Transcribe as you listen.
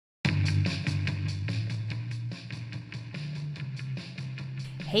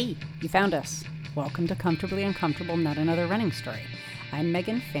Hey, you found us. Welcome to Comfortably Uncomfortable, Not Another Running Story. I'm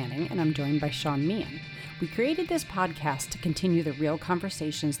Megan Fanning, and I'm joined by Sean Meehan. We created this podcast to continue the real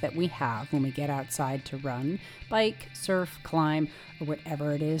conversations that we have when we get outside to run, bike, surf, climb, or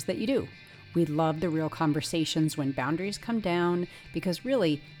whatever it is that you do. We love the real conversations when boundaries come down, because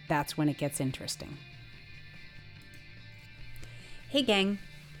really, that's when it gets interesting. Hey gang,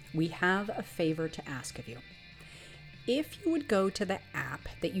 we have a favor to ask of you. If you would go to the app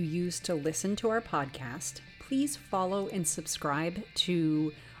that you use to listen to our podcast, please follow and subscribe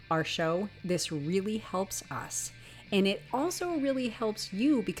to our show. This really helps us. And it also really helps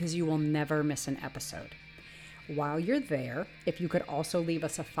you because you will never miss an episode. While you're there, if you could also leave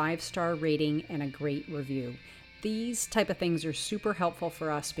us a 5-star rating and a great review. These type of things are super helpful for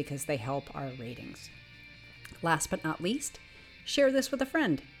us because they help our ratings. Last but not least, share this with a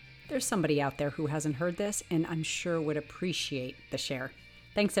friend. There's somebody out there who hasn't heard this and I'm sure would appreciate the share.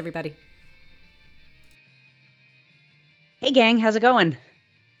 Thanks, everybody. Hey, gang. How's it going?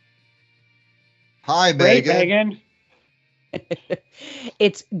 Hi, Great, Megan.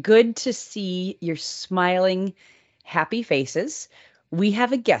 It's good to see your smiling, happy faces. We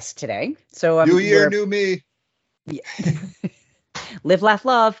have a guest today. So New year, new me. Yeah. Live, laugh,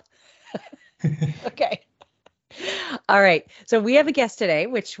 love. Okay. All right. So we have a guest today,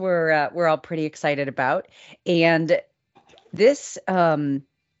 which we're all pretty excited about. And this,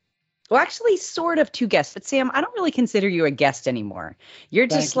 actually sort of two guests, but Sam, I don't really consider you a guest anymore. You're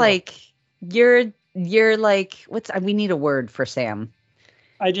just you're like, we need a word for Sam.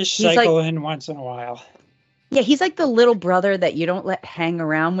 I just cycle in once in a while. Yeah. He's like the little brother that you don't let hang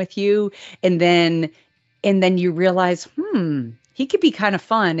around with you. And then you realize, he could be kind of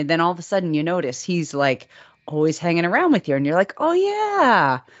fun. And then all of a sudden you notice he's like always hanging around with you. And you're like, oh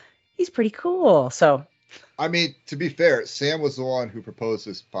yeah, he's pretty cool. So, I mean, to be fair, Sam was the one who proposed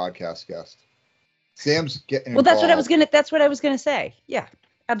this podcast guest. Sam's getting involved. That's what I was gonna say. Yeah,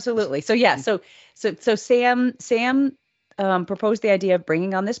 absolutely. So yeah, so Sam proposed the idea of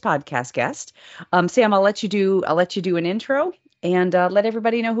bringing on this podcast guest. Sam, I'll let you do an intro and let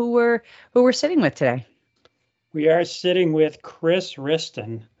everybody know who we're sitting with today. We are sitting with Chris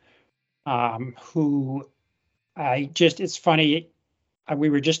Wristen, who it's funny. We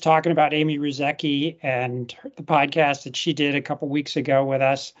were just talking about Amy Ruzecki and the podcast that she did a couple weeks ago with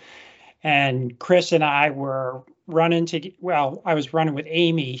us. And Chris and I were I was running with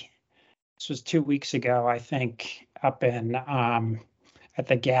Amy. This was 2 weeks ago, I think, up in at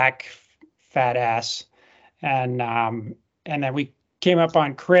the GAC Fat Ass. And then we came up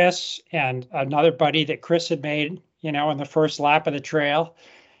on Chris and another buddy that Chris had made, in the first lap of the trail.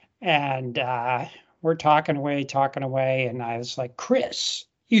 And we're talking away. And I was like, Chris,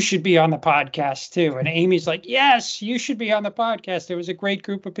 you should be on the podcast too. And Amy's like, yes, you should be on the podcast. It was a great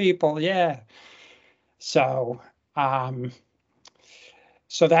group of people. Yeah. So, so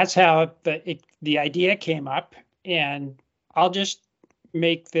that's how the idea came up. And I'll just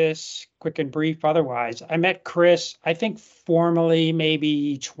make this quick and brief. Otherwise, I met Chris, I think formally,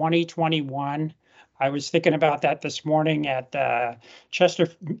 maybe 2021. I was thinking about that this morning at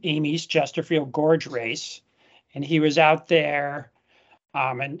Amy's Chesterfield Gorge race, and he was out there.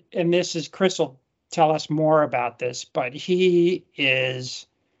 And this is, Chris will tell us more about this, but he is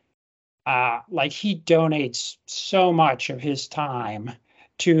he donates so much of his time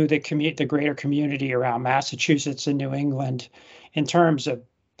to the greater community around Massachusetts and New England in terms of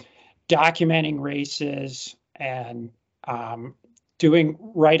documenting races and doing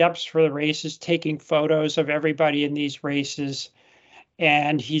write-ups for the races, taking photos of everybody in these races.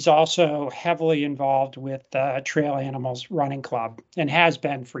 And he's also heavily involved with Trail Animals Running Club and has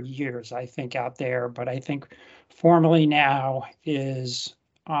been for years, I think, out there. But I think formally now is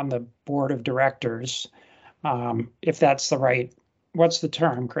on the board of directors, if that's the right, what's the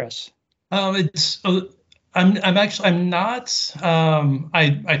term, Chris? I'm not.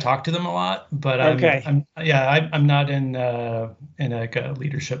 I talk to them a lot, but I'm not in like a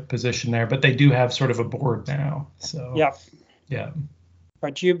leadership position there. But they do have sort of a board now. So yeah.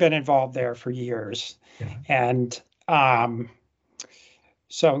 But you've been involved there for years, and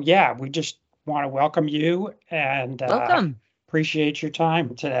so yeah, we just want to welcome you and welcome. Appreciate your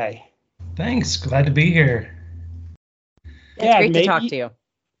time today. Thanks. Glad to be here. It's great to talk to you.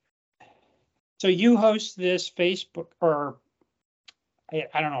 So you host this Facebook, or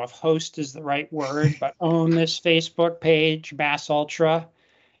I don't know if host is the right word, but own this Facebook page, Mass Ultra.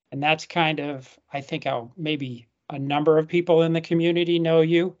 And that's kind of, I think how maybe a number of people in the community know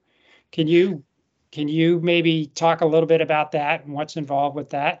you. Can you maybe talk a little bit about that and what's involved with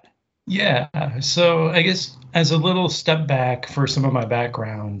that? Yeah. So I guess as a little step back for some of my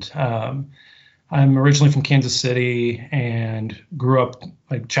background, I'm originally from Kansas City and grew up,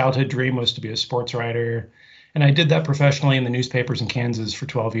 like childhood dream was to be a sports writer. And I did that professionally in the newspapers in Kansas for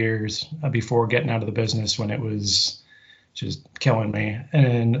 12 years before getting out of the business when it was just killing me.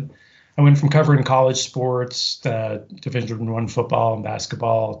 And I went from covering college sports, Division I football and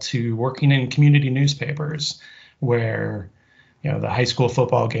basketball, to working in community newspapers where, the high school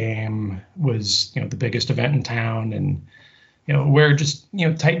football game was, the biggest event in town, and where just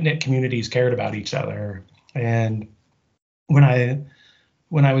tight knit communities cared about each other. And when I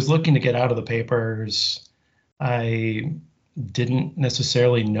was looking to get out of the papers, I didn't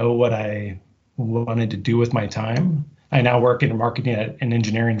necessarily know what I wanted to do with my time. I now work in marketing at an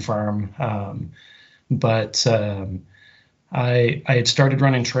engineering firm, but I had started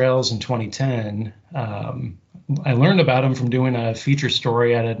running trails in 2010. I learned about them from doing a feature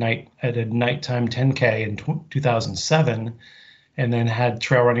story at a nighttime 10K in 2007, and then had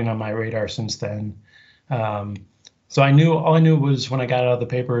trail running on my radar since then. So all I knew was when I got out of the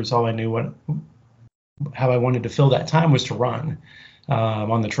papers, all I knew how I wanted to fill that time was to run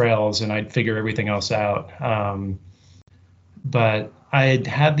on the trails, and I'd figure everything else out. But I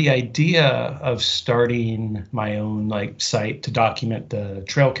had the idea of starting my own site to document the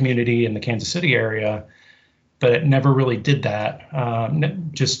trail community in the Kansas City area, but it never really did that.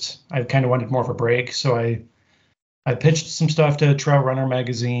 I kind of wanted more of a break, so I pitched some stuff to Trail Runner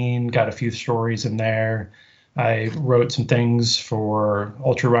magazine, got a few stories in there. I wrote some things for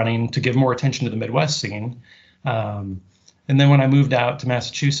ultra running to give more attention to the Midwest scene. And then when I moved out to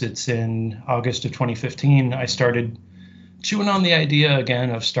Massachusetts in August of 2015, I started chewing on the idea again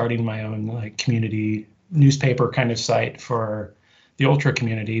of starting my own community newspaper kind of site for the ultra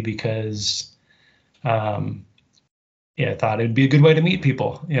community because I thought it'd be a good way to meet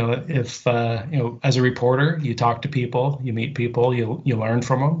people. If as a reporter, you talk to people, you meet people, you learn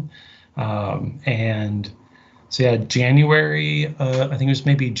from them. And so January, I think it was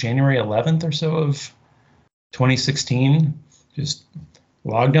maybe January 11th or so of 2016, just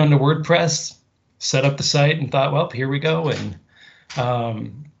logged on to WordPress, set up the site, and thought, well, here we go. And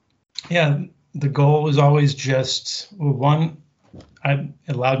the goal was always just one. It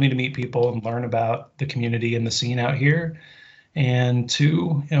allowed me to meet people and learn about the community and the scene out here. And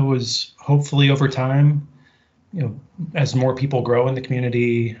two, it was hopefully over time, as more people grow in the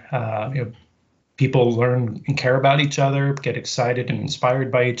community, people learn and care about each other, get excited and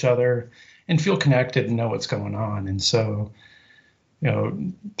inspired by each other, and feel connected and know what's going on. And so,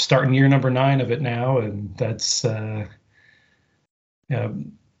 starting year number 9 of it now, and that's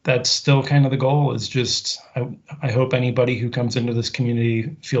still kind of the goal. Is just I hope anybody who comes into this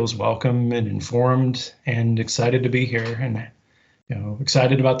community feels welcome and informed and excited to be here, and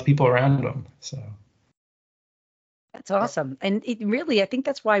excited about the people around them. So that's awesome. And it really, I think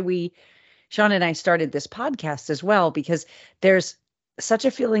that's why Sean and I started this podcast as well, because there's such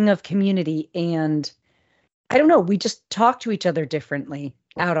a feeling of community, and I don't know, we just talk to each other differently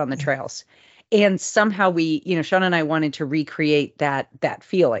out on the trails. And somehow Sean and I wanted to recreate that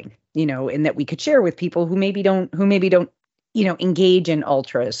feeling, and that we could share with people who maybe don't, engage in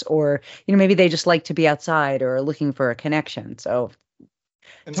ultras, or, maybe they just like to be outside or are looking for a connection. So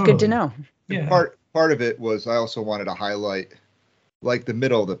it's good to know. Yeah. Part of it was I also wanted to highlight the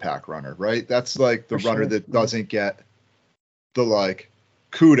middle of the pack runner, right? That's the runner that doesn't get the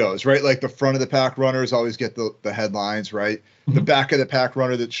kudos, right? The front of the pack runners always get the headlines, right? Mm-hmm. The back of the pack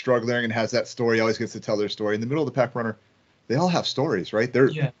runner that's struggling and has that story always gets to tell their story. In the middle of the pack runner, they all have stories, right?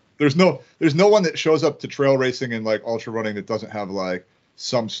 There's no one that shows up to trail racing and ultra running that doesn't have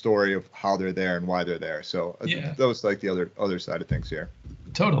some story of how they're there and why they're there. So that was the other side of things here.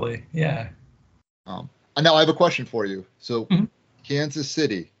 Totally. Yeah. And now I have a question for you. So Kansas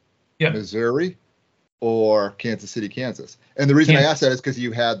City, Missouri, or Kansas City, Kansas? And the reason I asked that is because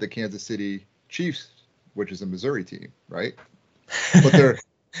you had the Kansas City Chiefs, which is a Missouri team, right? But they're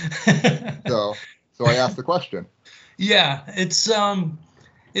so I asked the question. Yeah, it's I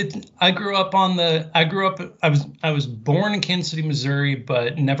was born in Kansas City, Missouri,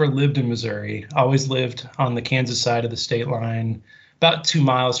 but never lived in Missouri. Always lived on the Kansas side of the state line, about 2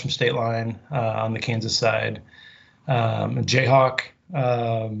 miles from state line on the Kansas side. A Jayhawk,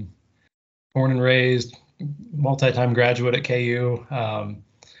 born and raised, multi-time graduate at KU.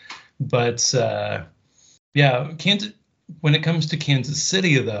 Kansas. When it comes to Kansas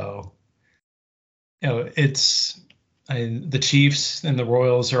City, though, it's the Chiefs and the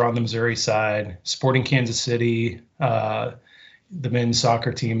Royals are on the Missouri side. Sporting Kansas City, the men's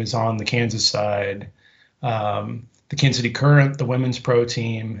soccer team is on the Kansas side. the Kansas City Current, the women's pro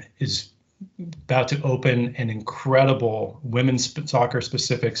team, is about to open an incredible women's soccer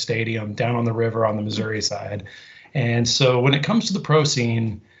specific stadium down on the river on the Missouri side. And so when it comes to the pro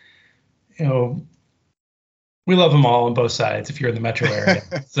scene, you know, we love them all on both sides if you're in the metro area.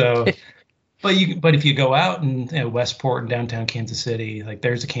 So, but if you go out in Westport and downtown Kansas City, like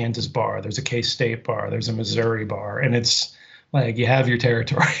there's a Kansas bar, there's a K-State bar, there's a Missouri bar, and it's like you have your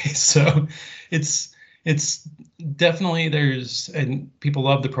territory. So it's definitely and people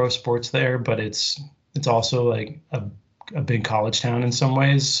love the pro sports there, but it's also like a big college town in some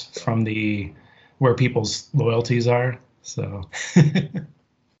ways from where people's loyalties are. So.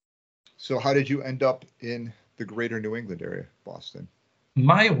 So how did you end up in the greater New England area, Boston?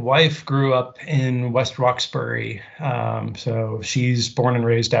 My wife grew up in West Roxbury. So she's born and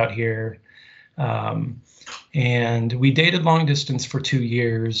raised out here. And we dated long distance for 2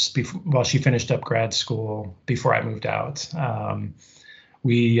 years while she finished up grad school before I moved out.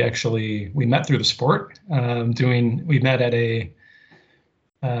 We met through the sport. We met at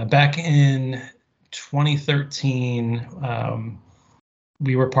back in 2013.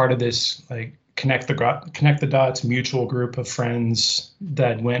 We were part of this like connect the dots mutual group of friends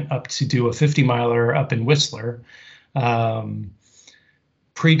that went up to do a 50-miler up in Whistler.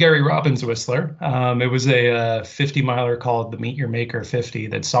 Pre-Gary Robbins Whistler. It was a 50-miler called the Meet Your Maker 50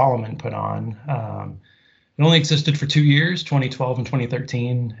 that Solomon put on. It only existed for 2 years, 2012 and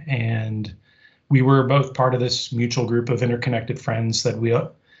 2013, and we were both part of this mutual group of interconnected friends that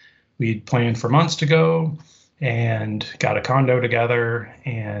we'd planned for months to go and got a condo together.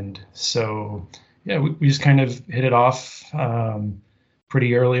 And so, yeah, we just kind of hit it off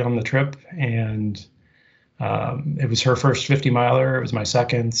pretty early on the trip, and it was her first 50-miler. It was my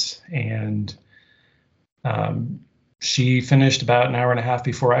second, and she finished about an hour and a half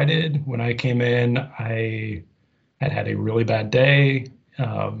before I did. When I came in, I had a really bad day.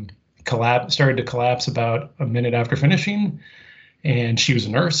 Started to collapse about a minute after finishing, and she was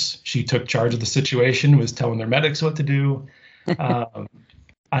a nurse. She took charge of the situation, was telling their medics what to do. I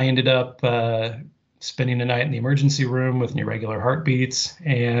ended up spending the night in the emergency room with irregular heartbeats,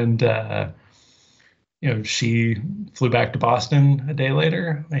 and she flew back to Boston a day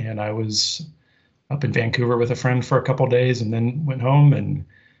later, and I was up in Vancouver with a friend for a couple of days and then went home. And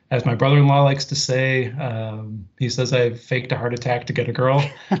as my brother-in-law likes to say, he says I faked a heart attack to get a girl.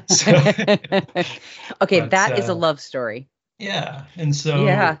 So, okay, that is a love story. Yeah. And so,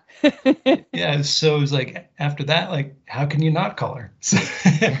 yeah. So it was like, after that, like, how can you not call her?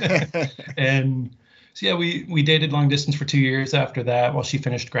 And so, yeah, we dated long distance for 2 years after that while she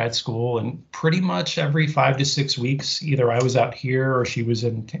finished grad school. And pretty much every 5 to 6 weeks, either I was out here or she was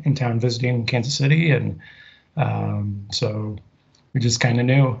in town visiting Kansas City. And so we just kind of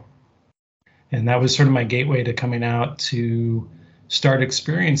knew. And that was sort of my gateway to coming out to start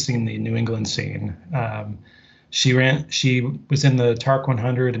experiencing the New England scene. She was in the TARC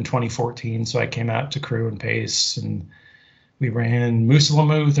 100 in 2014, so I came out to crew and pace, and we ran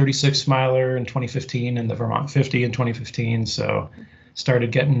Moosalamoo 36-miler in 2015 and the Vermont 50 in 2015. So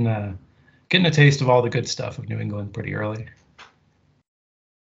started getting a taste of all the good stuff of New England pretty early.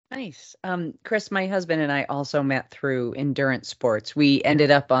 Nice. Chris, my husband and I also met through endurance sports. We ended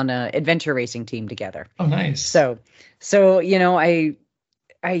up on an adventure racing team together. Oh, nice. So I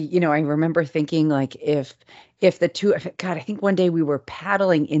remember thinking, like, if the two, God, I think one day we were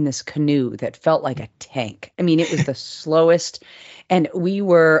paddling in this canoe that felt like a tank. I mean, it was the slowest, and we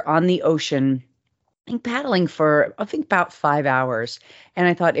were on the ocean, I think, paddling for, I think, about 5 hours. And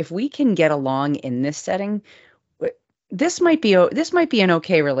I thought, if we can get along in this setting, this might be an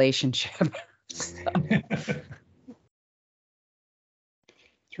okay relationship.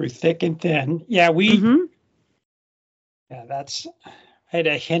 Through thick and thin. Yeah, yeah, I had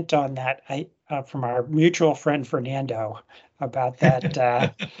a hint on that from our mutual friend Fernando about that,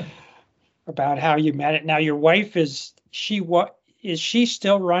 about how you met it. Now, your wife is she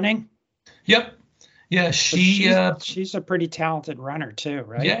still running? Yep. Yeah, she's a pretty talented runner too,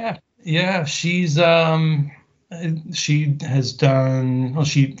 right? Yeah. She has done. Well,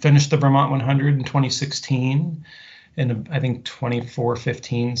 she finished the Vermont 100 in 2016. In I think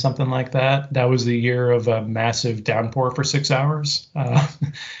 24-15, something like that. That was the year of a massive downpour for 6 hours.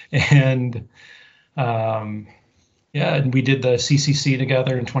 And we did the CCC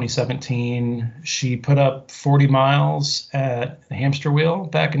together in 2017. She put up 40 miles at the Hamster Wheel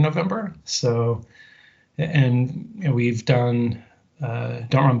back in November. So, and we've done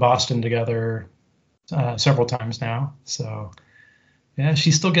Don't Run Boston together several times now. So, yeah,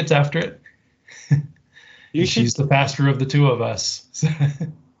 she still gets after it. She's the faster of the two of us.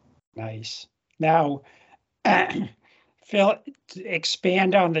 Nice. Now, Phil,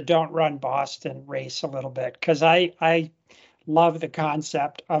 expand on the Don't Run Boston race a little bit, because I love the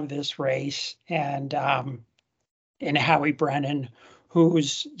concept of this race, and Howie Brennan,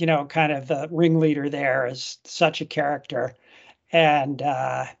 who's kind of the ringleader there, is such a character, and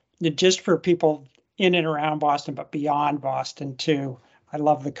just for people in and around Boston, but beyond Boston too. I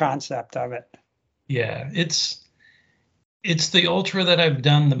love the concept of it. Yeah, it's the ultra that I've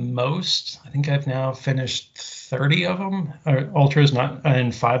done the most. I think I've now finished 30 of them, or ultras,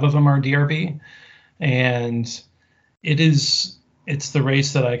 and 5 of them are DRB. And it's the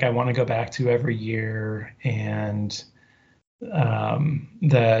race that I want to go back to every year. And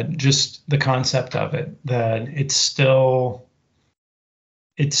that just the concept of it, that it's still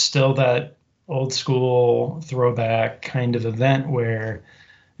that old school throwback kind of event where,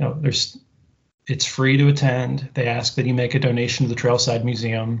 it's free to attend. They ask that you make a donation to the Trailside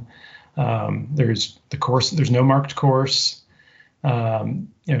Museum. There's the course. There's no marked course.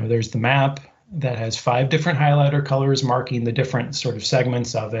 There's the map that has 5 different highlighter colors marking the different sort of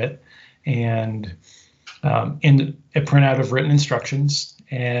segments of it, and in a printout of written instructions,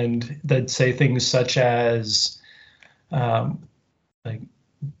 and that say things such as, like,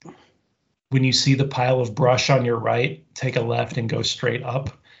 when you see the pile of brush on your right, take a left and go straight up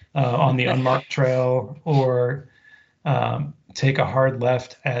on the unmarked trail, or take a hard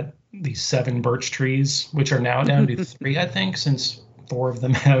left at the 7 birch trees, which are now down to 3, I think, since 4 of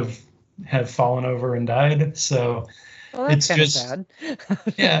them have fallen over and died. So that's kind of sad.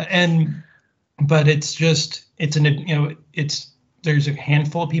 Yeah, but there's a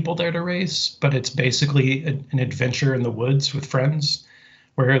handful of people there to race, but it's basically an adventure in the woods with friends,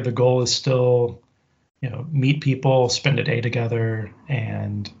 where the goal is still, meet people, spend a day together,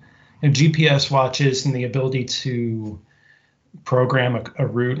 and GPS watches and the ability to program a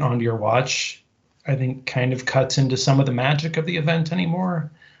route onto your watch, I think, kind of cuts into some of the magic of the event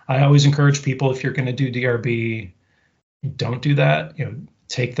anymore. I always encourage people, if you're going to do DRB, don't do that.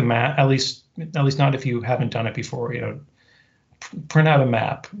 Take the map, at least not if you haven't done it before. Print out a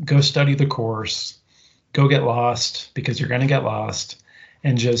map, go study the course, go get lost, because you're going to get lost,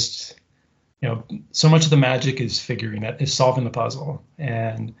 and just, so much of the magic is solving the puzzle.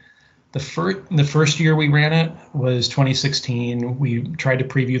 And the first year we ran it was 2016. We tried to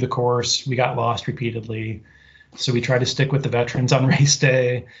preview the course. We got lost repeatedly. So we tried to stick with the veterans on race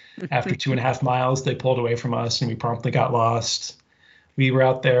day. After 2.5 miles, they pulled away from us and we promptly got lost. We were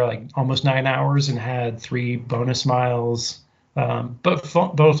out there like almost 9 hours and had 3 bonus miles, but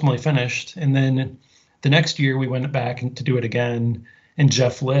ultimately finished. And then the next year we went back to do it again. And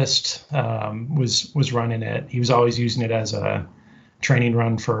Jeff List was running it. He was always using it as a training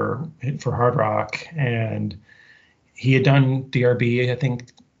run for Hard Rock, and he had done DRB, I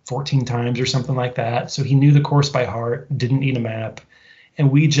think, 14 times or something like that. So he knew the course by heart, didn't need a map, and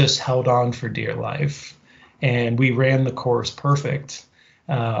we just held on for dear life, and we ran the course perfect.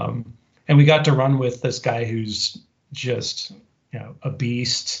 And we got to run with this guy who's just, a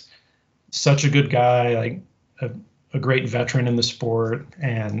beast, such a good guy, like a great veteran in the sport,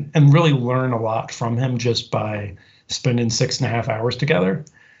 and really learn a lot from him just by spending 6.5 hours together.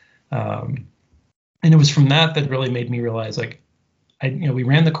 And it was from that really made me realize, like, we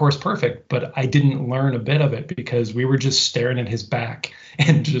ran the course perfect, but I didn't learn a bit of it because we were just staring at his back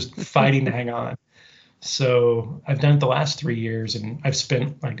and just fighting to hang on. So I've done it the last 3 years, and I've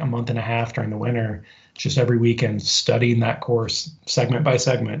spent like a month and a half during the winter just every weekend studying that course segment by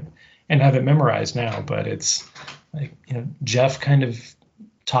segment, and have it memorized now. But it's like, Jeff kind of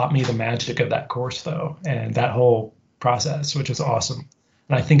taught me the magic of that course, though, and that whole process, which is awesome.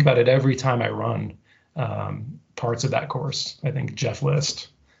 And I think about it every time I run parts of that course. I think Jeff List.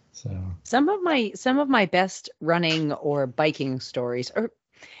 So some of my best running or biking stories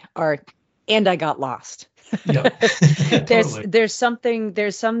are and I got lost. Yeah. there's some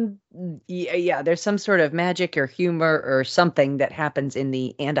sort of magic or humor or something that happens in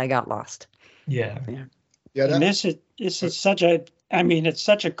the and I got lost. Yeah. And this is such a, it's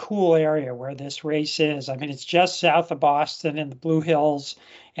such a cool area where this race is. It's just south of Boston in the Blue Hills,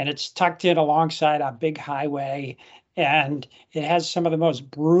 and it's tucked in alongside a big highway, and it has some of the most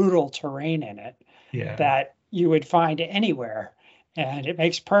brutal terrain in it that you would find anywhere. And it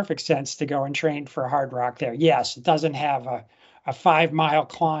makes perfect sense to go and train for Hard Rock there. Yes, it doesn't have a 5-mile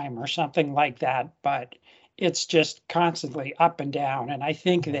climb or something like that, but it's just constantly up and down. And I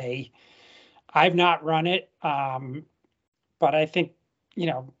think I've not run it, but I think,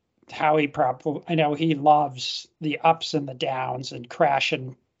 Howie I know he loves the ups and the downs and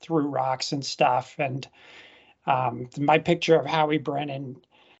crashing through rocks and stuff. And my picture of Howie Brennan,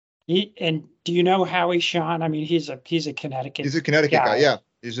 And do you know Howie Sean? I mean, he's a Connecticut. He's a Connecticut guy. Yeah,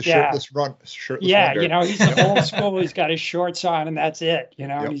 he's a shirtless wonder. He's old school. He's got his shorts on, and that's it.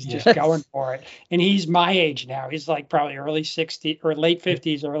 And he's just going for it. And he's my age now. He's like probably early 60s or late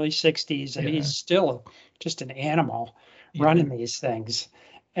 50s, early 60s, and he's still just an animal running these things.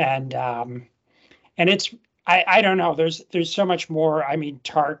 And it's I don't know. There's so much more. I mean,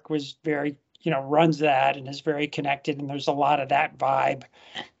 Tark was very runs that and is very connected, and there's a lot of that vibe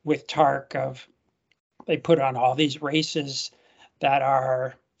with Tark of they put on all these races that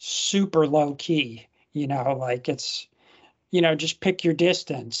are super low key, like it's, just pick your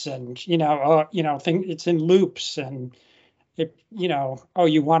distance and, think it's in loops and if, oh,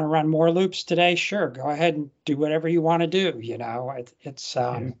 you want to run more loops today? Sure. Go ahead and do whatever you want to do.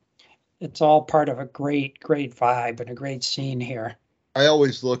 It's all part of a great vibe and a great scene here. I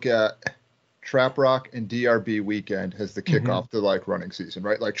always look at Trap Rock and DRB weekend as the kickoff to like running season,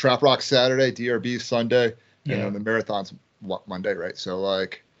 right? Like Trap Rock Saturday, DRB Sunday, and then the marathon's Monday, right? So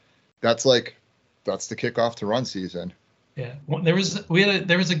like that's the kickoff to run season. Yeah, well, there was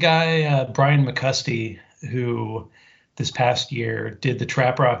a guy Brian McCusty who this past year did the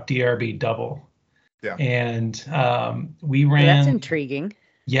Trap Rock DRB double. Yeah, and we ran. Well, that's intriguing.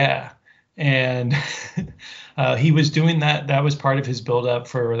 Yeah. And he was doing that. That was part of his build-up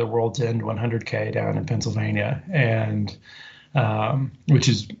for the World's End 100K down in Pennsylvania, and which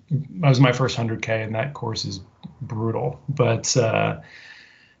was my first 100K, and that course is brutal. But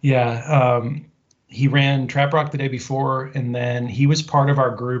he ran Trap Rock the day before, and then he was part of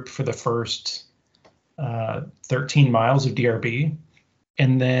our group for the first 13 miles of DRB,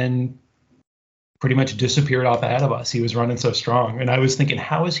 and then pretty much disappeared off ahead of us. He was running so strong. And I was thinking,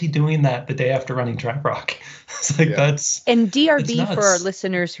 how is he doing that the day after running Trap Rock? It's like, that's... And DRB, for our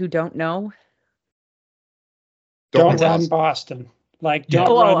listeners who don't know? Don't run Boston. Like, don't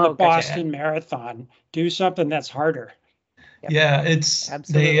run the Boston Marathon. Do something that's harder. Yep. Yeah, it's...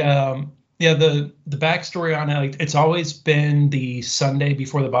 Absolutely. The backstory on it, like, it's always been the Sunday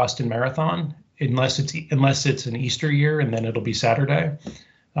before the Boston Marathon, unless it's an Easter year, and then it'll be Saturday.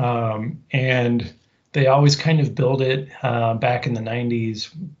 And they always kind of build it back in the 90s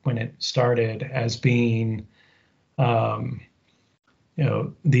when it started as being, the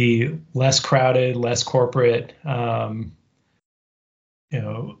less crowded, less corporate,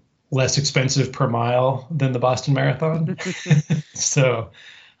 less expensive per mile than the Boston Marathon. So,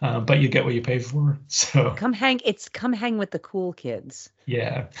 but you get what you pay for. So come hang with the cool kids.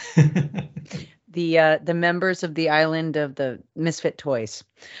 Yeah. The members of the island of the misfit toys,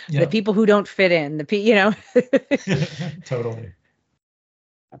 the people who don't fit in, Totally.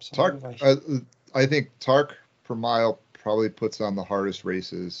 Absolutely. Tark, I think Tark per mile probably puts on the hardest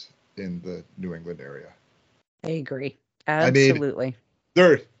races in the New England area. I agree. Absolutely. I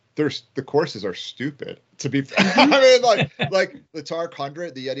mean, the courses are stupid, to be fair. I mean, like the Tark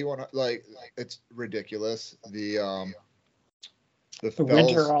 100, the Yeti 100, like it's ridiculous. The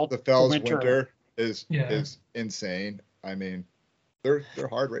Fells Winter is insane. I mean, they're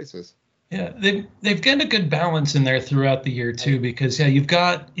hard races. Yeah, they've got a good balance in there throughout the year too, because you've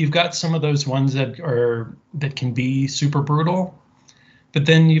got some of those ones that can be super brutal, but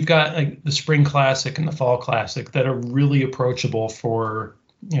then you've got like the Spring Classic and the Fall Classic that are really approachable for,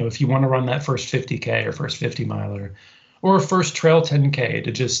 if you want to run that first 50K or first 50 miler or first trail 10K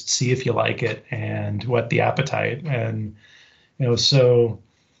to just see if you like it and what the appetite, and so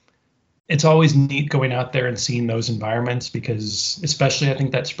it's always neat going out there and seeing those environments, because especially I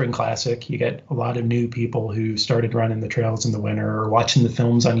think that Spring Classic, you get a lot of new people who started running the trails in the winter or watching the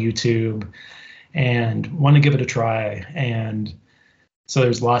films on YouTube and want to give it a try. And so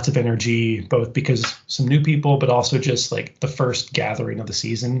there's lots of energy, both because some new people, but also just like the first gathering of the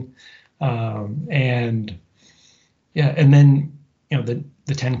season. And then,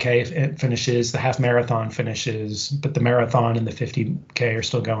 the 10K finishes, the half marathon finishes, but the marathon and the 50K are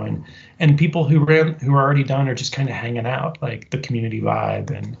still going. And people who are already done are just kind of hanging out, like the community vibe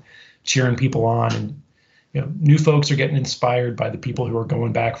and cheering people on. And, new folks are getting inspired by the people who are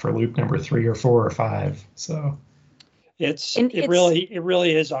going back for loop number 3 or 4 or 5. So it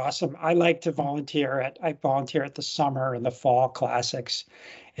really is awesome. I like to volunteer I volunteer at the summer and the fall classics.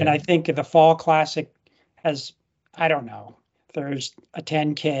 And I think the fall classic has, I don't know, there's a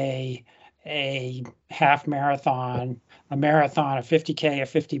 10K, a half marathon, a marathon, a 50K, a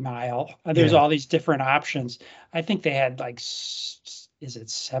 50 mile. There's all these different options. I think they had is it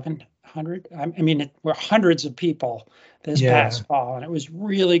 700? I mean, it were hundreds of people this past fall, and it was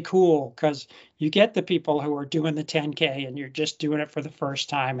really cool because you get the people who are doing the 10K and you're just doing it for the first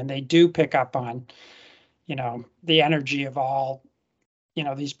time, and they do pick up on, the energy of all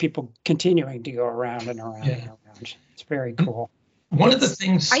these people continuing to go around and around and around. It's very cool. One of the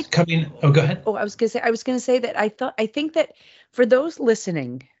things coming. Oh, go ahead. Oh, I was going to say that I think that for those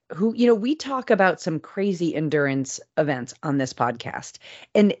listening who, we talk about some crazy endurance events on this podcast.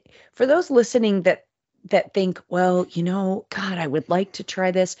 And for those listening that think, well, God, I would like to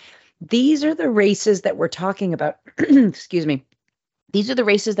try this. These are the races that we're talking about. Excuse me. These are the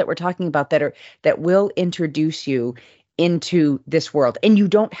races that we're talking about that will introduce you into this world. And you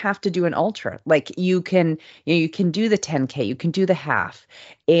don't have to do an ultra. Like you can do the 10K, you can do the half.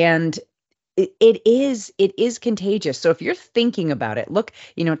 And it is contagious. So if you're thinking about it, look,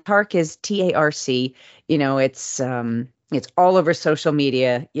 TARC is TARC, it's all over social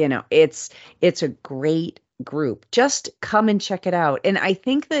media. It's a great group. Just come and check it out. And I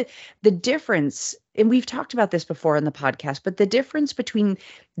think that the difference, and we've talked about this before on the podcast, but the difference between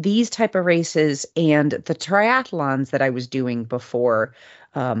these type of races and the triathlons that I was doing before,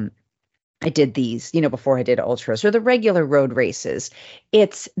 I did these, before I did ultras or the regular road races,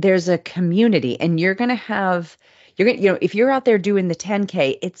 there's a community, and if you're out there doing the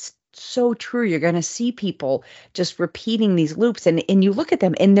 10K, it's so true. You're going to see people just repeating these loops, and you look at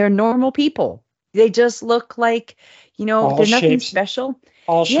them and they're normal people. They just look like, they're nothing special.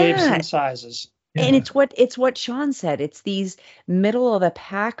 All shapes and sizes. Yeah. And it's what Sean said. It's these middle of the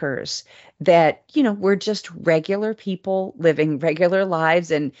packers that, we're just regular people living regular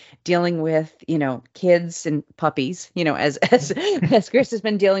lives and dealing with, kids and puppies, as Chris has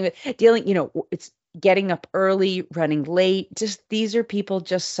been dealing with, it's getting up early, running late. Just these are people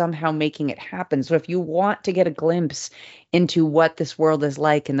just somehow making it happen. So if you want to get a glimpse into what this world is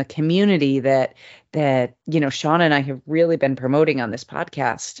like and the community that Sean and I have really been promoting on this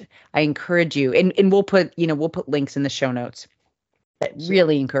podcast, I encourage you, and we'll put links in the show notes that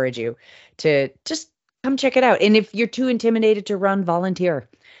really encourage you to just come check it out. And if you're too intimidated to run, volunteer.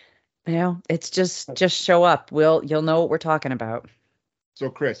 It's just show up. You'll know what we're talking about. So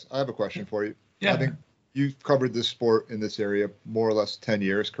Chris, I have a question for you. Yeah. I think you've covered this sport in this area more or less 10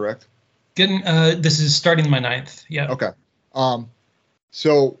 years, correct? This is starting my 9th. Yeah. Okay.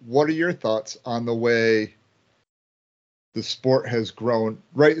 So what are your thoughts on the way the sport has grown,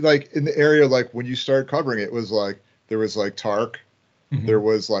 right? Like in the area, like when you started covering it, was like, there was like TARC, there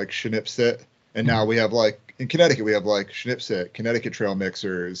was like Schnipsit, and now we have like, in Connecticut, we have like Schnipsit, Connecticut Trail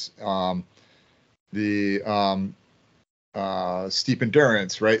Mixers, Steep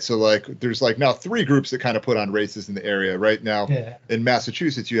Endurance, right? So like there's like now 3 groups that kind of put on races in the area right now. In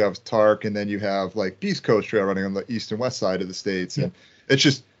Massachusetts, you have TARC, and then you have like Beast Coast Trail running on the east and west side of the states. And it's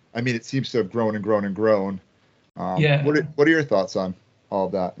just, it seems to have grown and grown and grown. What are your thoughts on all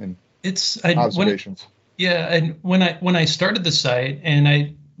of that and observations? And when I started the site,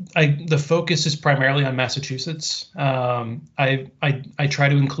 and the focus is primarily on Massachusetts. I try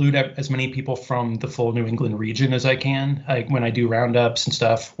to include as many people from the full New England region as I can, when I do roundups and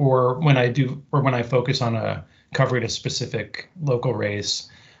stuff, or when I focus on covering a specific local race.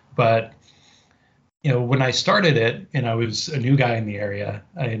 But when I started it, and I was a new guy in the area,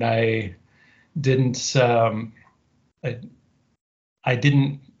 and I didn't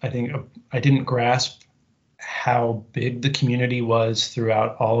grasp how big the community was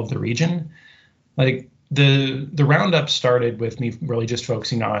throughout all of the region. Like the roundup started with me really just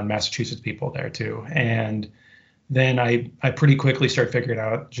focusing on Massachusetts people there too. And then I pretty quickly started figuring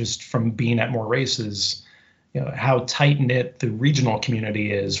out, just from being at more races, how tight knit the regional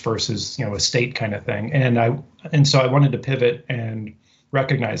community is versus, a state kind of thing. And so I wanted to pivot and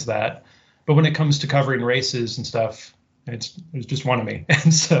recognize that. But when it comes to covering races and stuff, it's just one of me.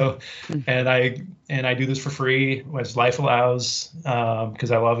 And so, and I do this for free as life allows, because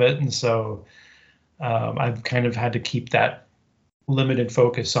I love it. And so I've kind of had to keep that limited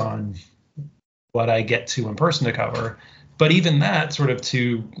focus on what I get to in person to cover. But even that, sort of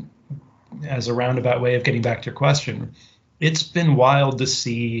as a roundabout way of getting back to your question, it's been wild to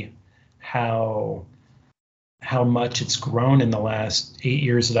see how much it's grown in the last 8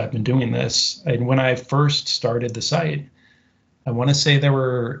 years that I've been doing this. And when I first started the site, I want to say there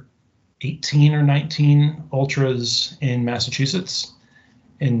were 18 or 19 ultras in Massachusetts.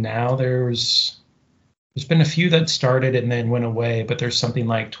 And now there's been a few that started and then went away, but there's something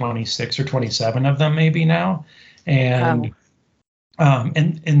like 26 or 27 of them maybe now. And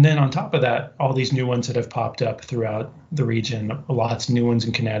and then on top of that, all these new ones that have popped up throughout the region, lots of new ones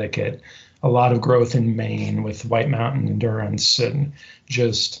in Connecticut, a lot of growth in Maine with White Mountain Endurance, and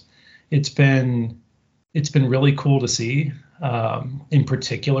just it's been really cool to see. In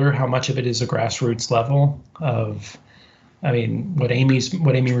particular, how much of it is a grassroots level of, what Amy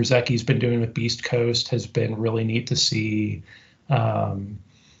Ruzecki's been doing with Beast Coast has been really neat to see.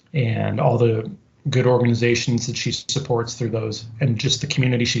 and all the good organizations that she supports through those, and just the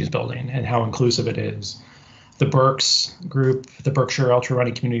community she's building and how inclusive it is. The Berks group, the Berkshire Ultra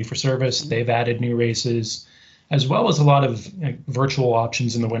Running Community for Service, they've added new races, as well as a lot of virtual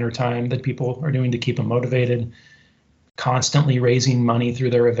options in the wintertime that people are doing to keep them motivated, constantly raising money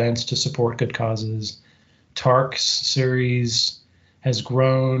through their events to support good causes. TARC's series has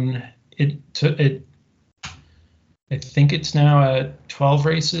grown. I think it's now at 12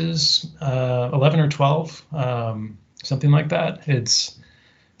 races, 11 or 12, something like that.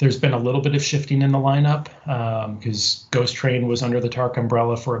 There's been a little bit of shifting in the lineup because Ghost Train was under the TARC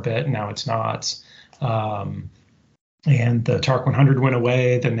umbrella for a bit, and now it's not. And the TARC 100 went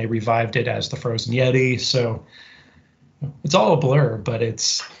away, then they revived it as the Frozen Yeti. So it's all a blur, but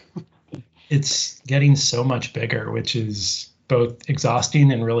it's getting so much bigger, which is both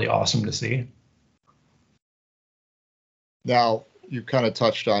exhausting and really awesome to see. Now, you kind of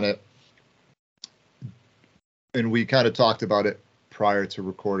touched on it, and we kind of talked about it prior to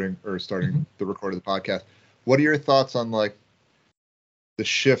recording or starting the record of the podcast. What are your thoughts on like the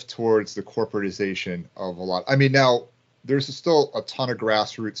shift towards the corporatization of a lot? I mean, now there's still a ton of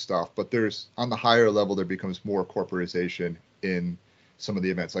grassroots stuff, but there's on the higher level, there becomes more corporatization in some of the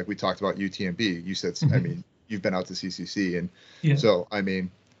events. Like we talked about UTMB. You said, I mean, you've been out to CCC, and so, I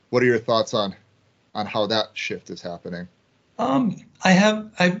mean, what are your thoughts on how that shift is happening? I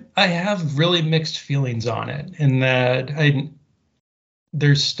have really mixed feelings on it, in that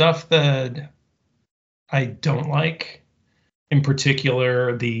there's stuff that I don't like. In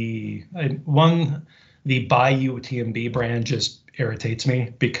particular, the Buy UTMB brand just irritates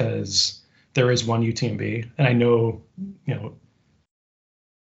me, because there is one UTMB, and I know,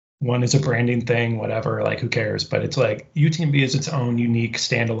 one is a branding thing, whatever, like who cares? But it's like UTMB is its own unique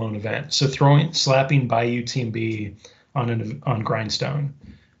standalone event. So slapping Buy UTMB on Grindstone,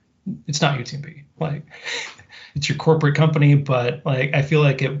 it's not UTMB. Like, it's your corporate company, but like I feel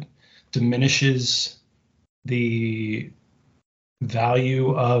like it diminishes the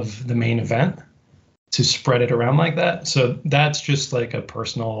value of the main event to spread it around like that. So that's just like a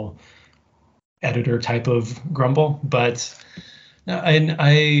personal editor type of grumble. But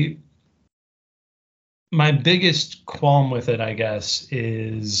my biggest qualm with it, I guess,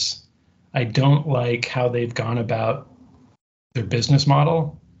 is I don't like how they've gone about their business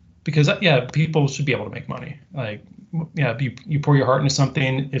model, because people should be able to make money. Like, you pour your heart into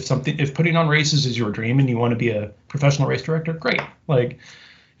something. If putting on races is your dream and you want to be a professional race director, great. Like,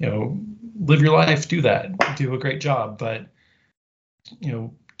 live your life, do that, do a great job, but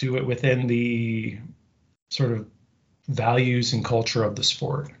do it within the sort of values and culture of the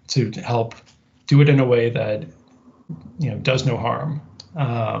sport to help do it in a way that does no harm.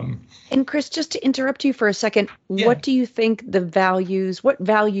 And Chris, just to interrupt you for a second, what do you think what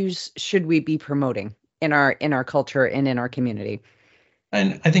values should we be promoting in our culture and in our community?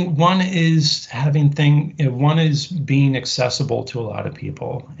 And I think one is one is being accessible to a lot of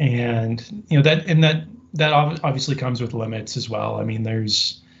people, and that obviously comes with limits as well. I mean,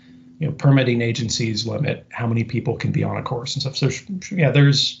 there's permitting agencies limit how many people can be on a course and stuff. So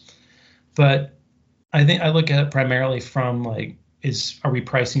but I think I look at it primarily from like, are we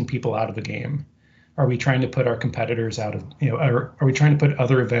pricing people out of the game? Are we trying to put our competitors out of, are we trying to put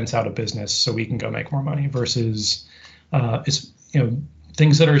other events out of business so we can go make more money, versus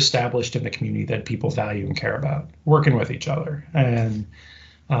things that are established in the community that people value and care about, working with each other. And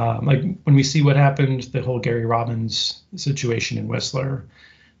like when we see what happened, the whole Gary Robbins situation in Whistler,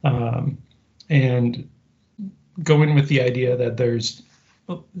 and going with the idea that there's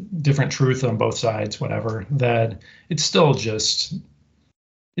different truth on both sides, whatever, that it's still just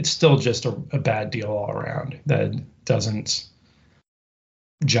a bad deal all around that doesn't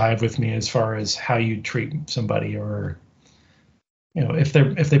jive with me as far as how you treat somebody, or if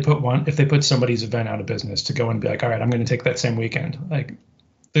they put somebody's event out of business to go and be like, all right, I'm going to take that same weekend. Like,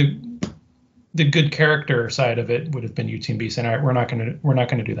 the good character side of it would have been UTMB saying, all right, we're not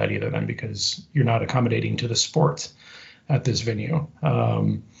going to do that either then, because you're not accommodating to the sport at this venue.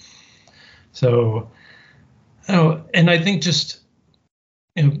 And I think just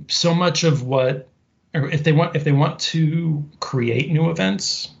so much of what, or if they want to create new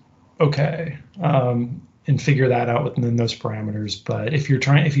events, okay, and figure that out within those parameters. But if you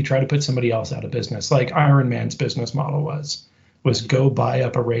try to put somebody else out of business, like Ironman's business model was go buy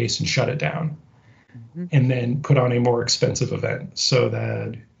up a race and shut it down, and then put on a more expensive event, so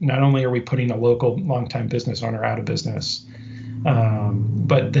that not only are we putting a local longtime business owner out of business,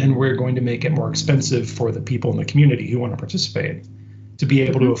 but then we're going to make it more expensive for the people in the community who want to participate to be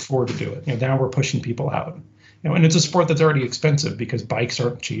able to afford to do it. Now we're pushing people out. and it's a sport that's already expensive because bikes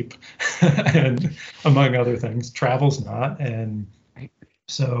aren't cheap, and among other things, travel's not, and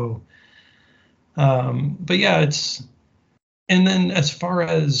so. But yeah, and then as far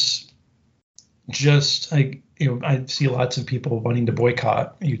as just I see lots of people wanting to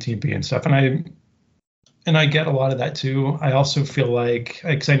boycott UTMB and stuff, and I get a lot of that too. I also feel like,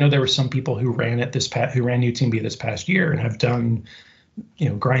 because I know there were some people who ran UTMB this past year and have done,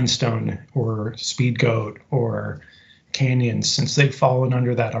 Grindstone or Speed Goat or Canyon since they've fallen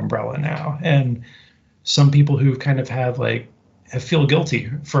under that umbrella now. And some people who kind of have feel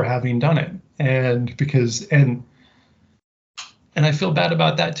guilty for having done it. And I feel bad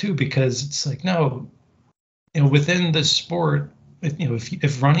about that too, because it's like, no, within this sport,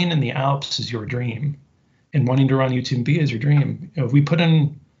 if running in the Alps is your dream and wanting to run UTMB is your dream,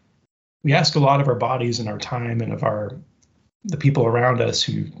 we ask a lot of our bodies and our time and of the people around us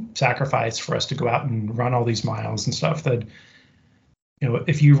who sacrifice for us to go out and run all these miles and stuff, that,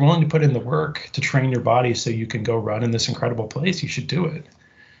 if you're willing to put in the work to train your body so you can go run in this incredible place, you should do it.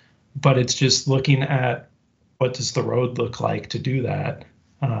 But it's just looking at what does the road look like to do that.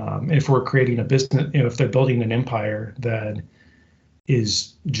 If we're creating a business, if they're building an empire that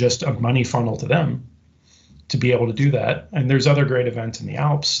is just a money funnel to them to be able to do that. And there's other great events in the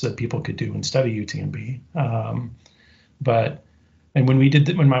Alps that people could do instead of UTMB. And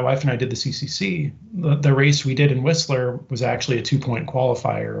when my wife and I did the CCC, the race we did in Whistler was actually a 2-point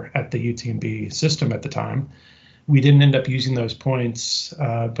qualifier at the UTMB system at the time. We didn't end up using those points,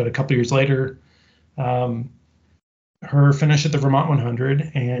 but a couple years later, her finish at the Vermont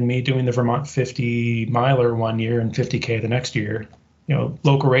 100 and me doing the Vermont 50 miler one year and 50K the next year,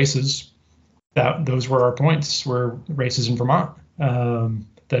 local races, those were our points, were races in Vermont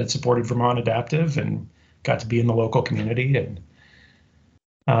that supported Vermont Adaptive and got to be in the local community.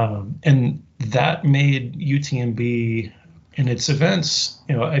 And that made UTMB and its events,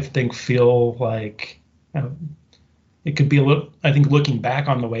 I think feel like it could be a little, I think looking back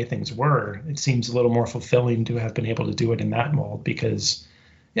on the way things were, it seems a little more fulfilling to have been able to do it in that mold because,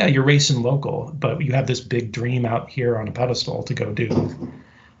 yeah, you're racing local, but you have this big dream out here on a pedestal to go do.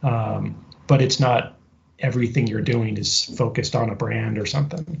 But it's not everything you're doing is focused on a brand or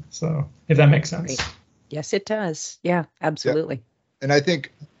something. So if that makes sense. Right. Yes, it does. Yeah, absolutely. Yeah. And I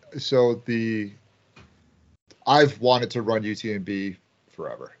think so. I've wanted to run UTMB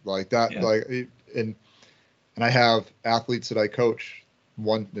forever, like that. Yeah. And I have athletes that I coach.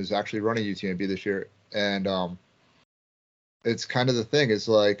 One is actually running UTMB this year, and it's kind of the thing is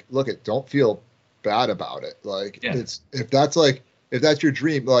like, look, don't feel bad about it. Like it's if that's your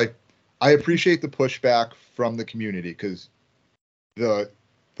dream, like I appreciate the pushback from the community because the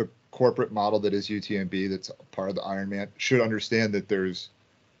corporate model that is UTMB, that's part of the Ironman, should understand that there's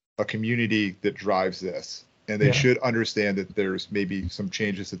a community that drives this, and they should understand that there's maybe some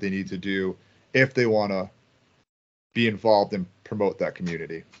changes that they need to do if they want to be involved and promote that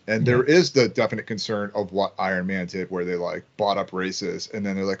community. And there is the definite concern of what Ironman did, where they bought up races and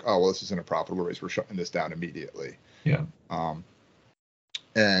then they're like, oh, well, this isn't a profitable race, we're shutting this down immediately. Yeah.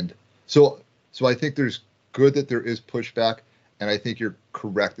 And so I think there's good that there is pushback. And I think you're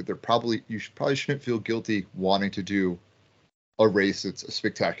correct that you shouldn't feel guilty wanting to do a race that's a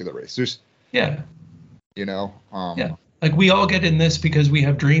spectacular race. Like we all get in this because we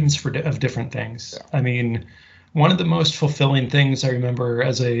have dreams of different things. Yeah. I mean, one of the most fulfilling things I remember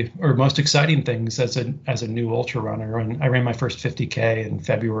most exciting things as a new ultra runner, and I ran my first 50K in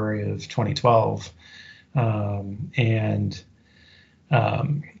February of 2012,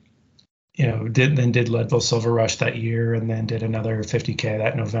 did Leadville Silver Rush that year, and then did another 50K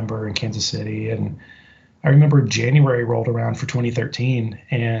that November in Kansas City. And I remember January rolled around for 2013,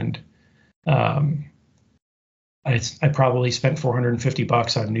 and I probably spent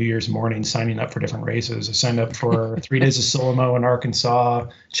 $450 on New Year's morning signing up for different races. I signed up for 3 days of Silamo in Arkansas,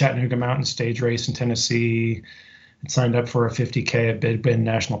 Chattanooga Mountain Stage Race in Tennessee. I signed up for a 50K at Big Bend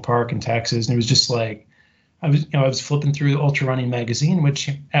National Park in Texas, and it was just like I was flipping through Ultra Running Magazine, which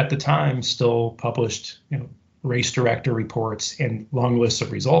at the time still published race director reports and long lists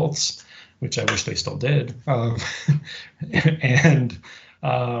of results, which I wish they still did.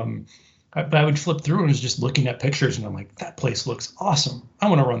 But I would flip through and was just looking at pictures, and I'm like, that place looks awesome. I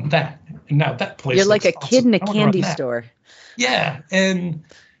want to run that. And now that place. You're like a awesome. kid in a candy store. Yeah, and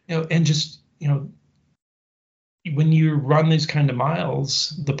when you run these kind of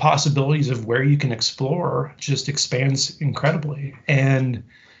miles, the possibilities of where you can explore just expands incredibly. And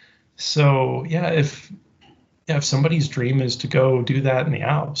so, if somebody's dream is to go do that in the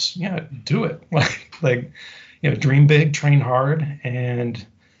Alps, do it. Dream big, train hard, and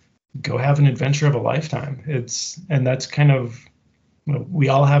go have an adventure of a lifetime. And that's kind of, we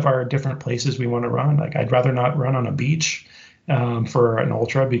all have our different places we want to run. Like I'd rather not run on a beach for an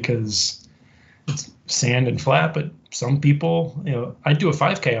ultra because it's sand and flat, but some people, I'd do a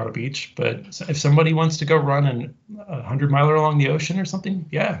 5K on a beach, but if somebody wants to go run a 100-miler along the ocean or something,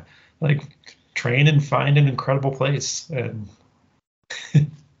 yeah, like train and find an incredible place. And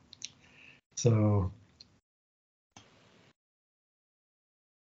so.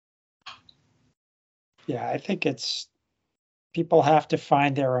 Yeah, I think people have to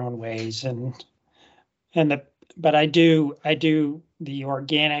find their own ways but I do the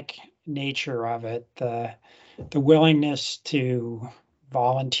organic nature of it, the willingness to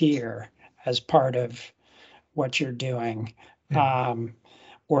volunteer as part of what you're doing. Yeah.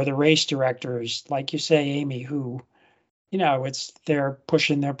 Or the race directors, like you say, Amy, who, they're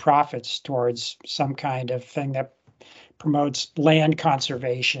pushing their profits towards some kind of thing that promotes land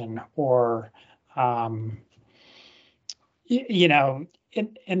conservation or, and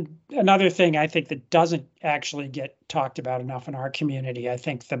another thing I think that doesn't actually get talked about enough in our community, I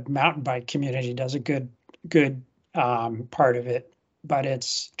think the mountain bike community does a good part of it, but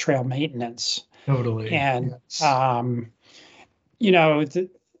it's trail maintenance. Totally. And, yes.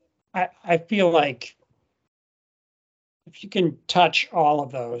 I feel like if you can touch all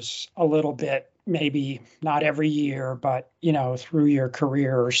of those a little bit, maybe not every year, but, through your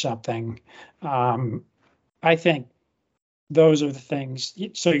career or something, I think those are the things.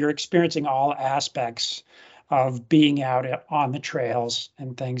 So you're experiencing all aspects of being out on the trails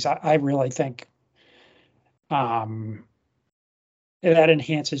and things. I really think that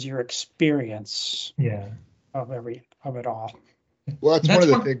enhances your experience. Yeah. Of it all. Well, that's one of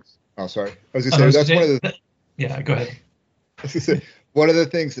the things. Oh, sorry. I was going to say that's one of the. Yeah, go ahead. I was going to say one of the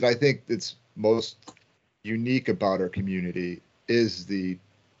things that I think that's most unique about our community is the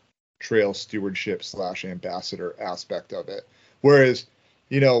trail stewardship / ambassador aspect of it. Whereas,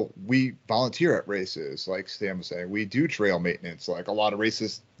 we volunteer at races, like Stan was saying, we do trail maintenance. Like a lot of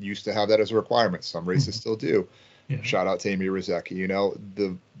races used to have that as a requirement. Some races still do. Yeah. Shout out to Amy Rizecki.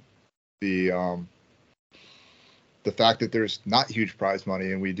 The fact that there's not huge prize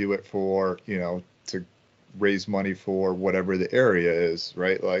money and we do it for, to raise money for whatever the area is,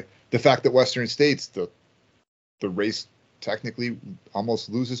 right? Like the fact that Western States, the race technically almost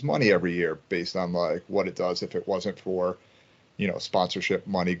loses money every year based on like what it does. If it wasn't for, sponsorship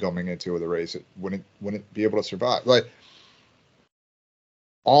money going into the race, it wouldn't be able to survive. Like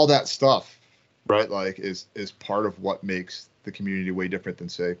all that stuff, right? Like is part of what makes the community way different than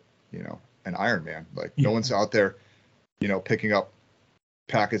say, an Ironman. Like no one's out there, picking up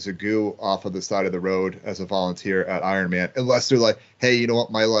packets of goo off of the side of the road as a volunteer at Ironman, unless they're like, hey, you know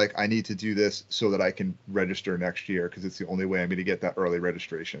what, I need to do this so that I can register next year because it's the only way I'm going to get that early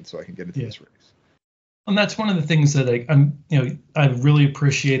registration so I can get into this race. And that's one of the things that I really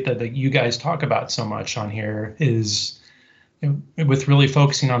appreciate that you guys talk about so much on here is, with really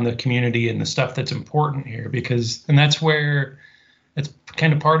focusing on the community and the stuff that's important here, and that's where it's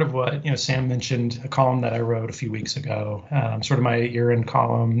kind of part of what, Sam mentioned, a column that I wrote a few weeks ago, sort of my year-end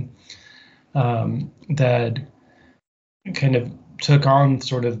column, that kind of took on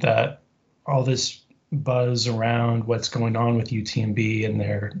sort of all this buzz around what's going on with UTMB and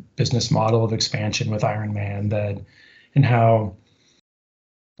their business model of expansion with Ironman, and how,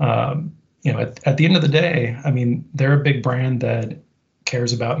 at the end of the day, I mean, they're a big brand that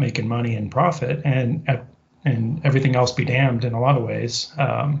cares about making money and profit, and everything else be damned in a lot of ways.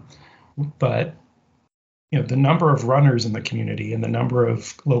 But, the number of runners in the community and the number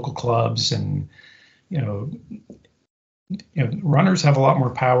of local clubs and, runners have a lot more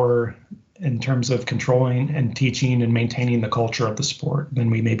power in terms of controlling and teaching and maintaining the culture of the sport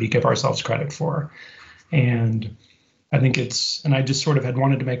than we maybe give ourselves credit for. And I think and I just sort of had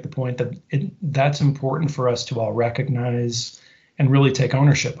wanted to make the point that that's important for us to all recognize and really take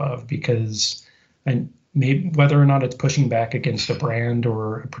ownership of, because maybe whether or not it's pushing back against a brand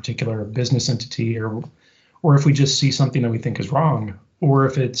or a particular business entity, or if we just see something that we think is wrong, or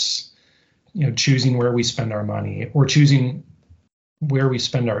if it's, choosing where we spend our money or choosing where we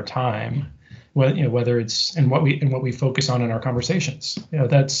spend our time, whether it's and what we focus on in our conversations.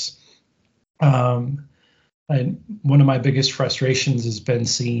 That's one of my biggest frustrations has been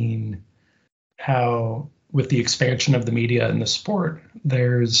seeing how, with the expansion of the media in the sport,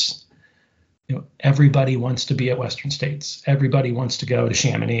 there's, everybody wants to be at Western States. Everybody wants to go to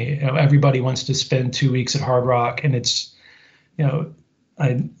Chamonix. Everybody wants to spend 2 weeks at Hard Rock, and it's,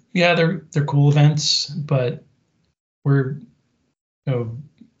 they're cool events, but we're,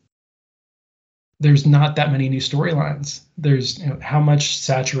 there's not that many new storylines. There's, how much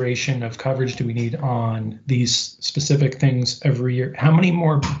saturation of coverage do we need on these specific things every year? How many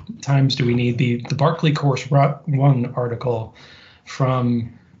more times do we need the Barkley Course One article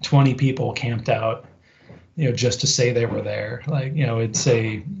from 20 people camped out, just to say they were there? Like, it's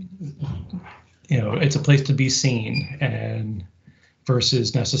a place to be seen, and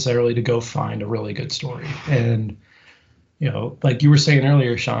versus necessarily to go find a really good story. And, like you were saying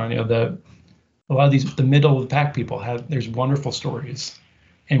earlier, Sean, a lot of the middle of the pack people there's wonderful stories,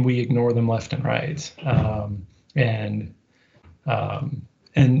 and we ignore them left and right.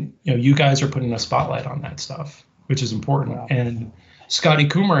 And you guys are putting a spotlight on that stuff, which is important. Wow. And Scotty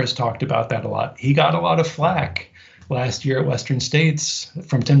Coomer has talked about that a lot. He got a lot of flack last year at Western States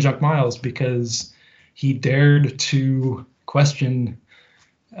from Tim Junk Miles because he dared to question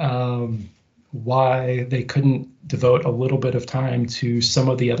why they couldn't devote a little bit of time to some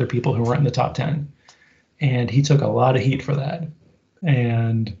of the other people who weren't in the top 10. And he took a lot of heat for that.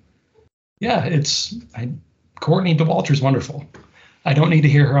 And yeah, Courtney DeWalter's wonderful. I don't need to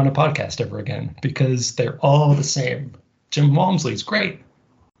hear her on a podcast ever again because they're all the same. Jim Walmsley's great.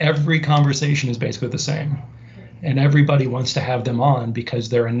 Every conversation is basically the same. And everybody wants to have them on because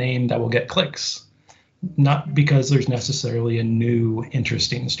they're a name that will get clicks, not because there's necessarily a new,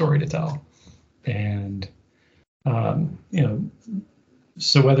 interesting story to tell. And,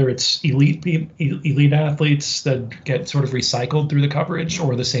 so whether it's elite athletes that get sort of recycled through the coverage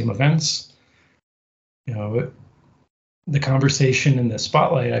or the same events, the conversation in the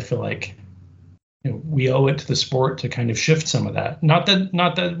spotlight, I feel like, we owe it to the sport to kind of shift some of that. Not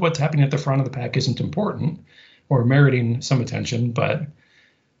that what's happening at the front of the pack isn't important or meriting some attention, but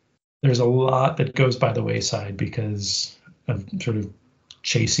there's a lot that goes by the wayside because of sort of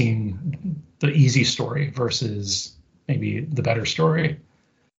chasing the easy story versus maybe the better story.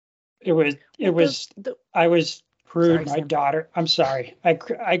 I crewed my daughter. I'm sorry.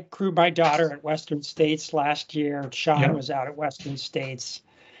 I crewed my daughter at Western States last year. Sean was out at Western States.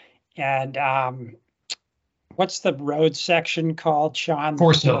 And what's the road section called, Sean?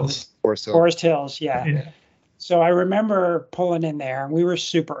 Forest Hills. Forest Hills, yeah. So I remember pulling in there, and we were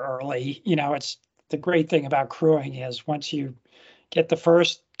super early. It's the great thing about crewing is once you get the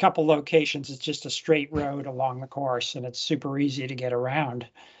first couple locations, it's just a straight road along the course, and it's super easy to get around.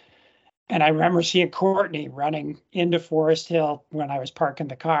 And I remember seeing Courtney running into Forest Hill when I was parking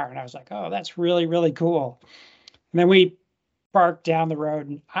the car, and I was like, oh, that's really, really cool. And then we parked down the road,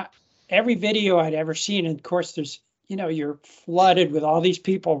 and every video I'd ever seen, and of course there's, you're flooded with all these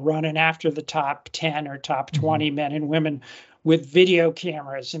people running after the top 10 or top 20 men and women with video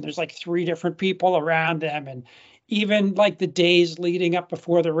cameras, and there's like 3 different people around them. And even like the days leading up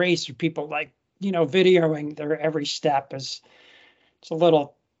before the race, are people like, videoing their every step. It's a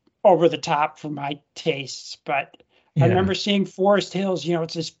little over the top for my tastes, but I remember seeing Forest Hills,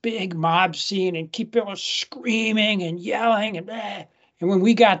 it's this big mob scene and people screaming and yelling and when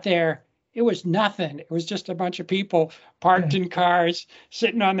we got there, it was nothing. It was just a bunch of people parked in cars,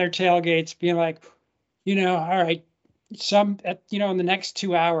 sitting on their tailgates, being like, all right, in the next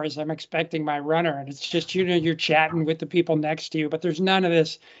 2 hours, I'm expecting my runner. And it's just, you're chatting with the people next to you, but there's none of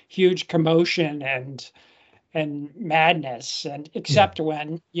this huge commotion and madness, and except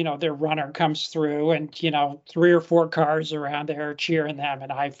when their runner comes through and 3 or 4 cars around there cheering them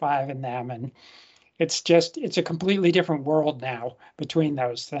and high-fiving them, and it's a completely different world now between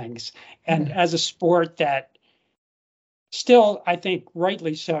those things. And as a sport that still, I think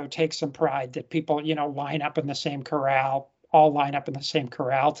rightly so, takes some pride that people all line up in the same corral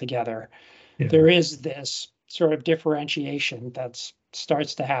together. There is this sort of differentiation that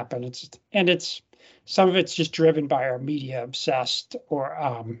starts to happen. It's some of it's just driven by our media obsessed or,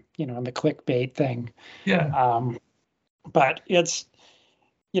 the clickbait thing. But it's,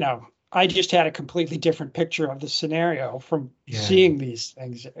 I just had a completely different picture of the scenario from seeing these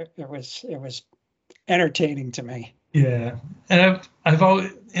things. It was entertaining to me. Yeah. And I've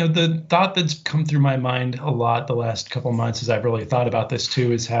always, the thought that's come through my mind a lot the last couple of months as I've really thought about this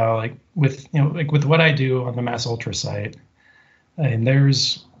too, is how with what I do on the Mass Ultra site, and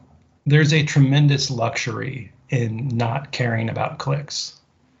there's a tremendous luxury in not caring about clicks.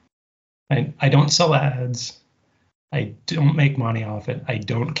 I don't sell ads. I don't make money off it. I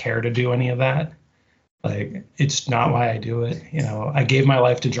don't care to do any of that. It's not why I do it. I gave my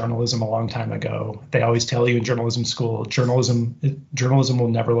life to journalism a long time ago. They always tell you in journalism school, journalism will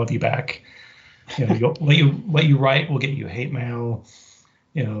never love you back. What you write will get you hate mail.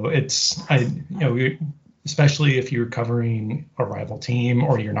 Especially if you're covering a rival team,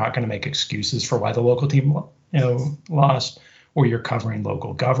 or you're not going to make excuses for why the local team, lost, or you're covering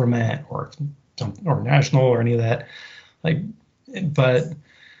local government or or national or any of that. Like, but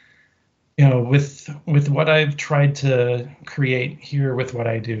you know, with what I've tried to create here with what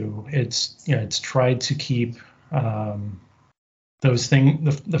I do, it's tried to keep those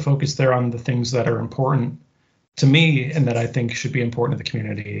things, the focus there on the things that are important to me and that I think should be important to the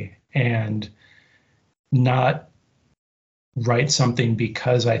community, and not write something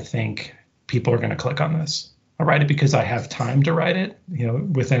because I think people are going to click on this. I write it because I have time to write it, you know,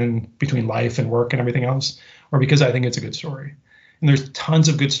 between life and work and everything else, or because I think it's a good story. And there's tons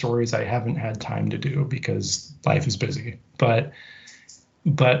of good stories I haven't had time to do because life is busy. But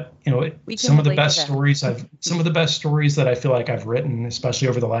you know, some of the best stories that I feel like I've written, especially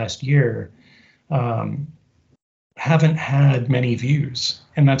over the last year, haven't had many views,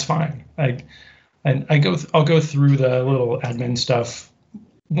 and that's fine. I'll go through the little admin stuff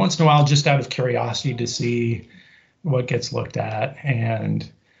once in a while, just out of curiosity to see what gets looked at.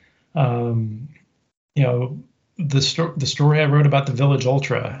 And you know, the story I wrote about the Village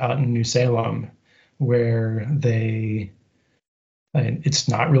Ultra out in New Salem, where it's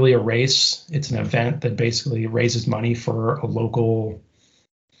not really a race, it's an event that basically raises money for a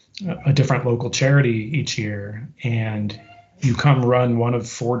different local charity each year, and you come run one of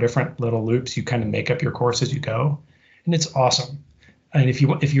 4 different little loops. You kind of make up your course as you go, and it's awesome. And if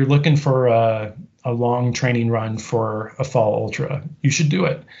you're looking for a long training run for a fall ultra, you should do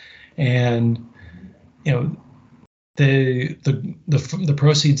it. And you know, the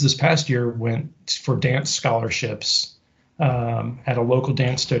proceeds this past year went for dance scholarships at a local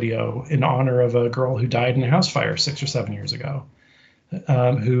dance studio in honor of a girl who died in a house fire 6 or 7 years ago,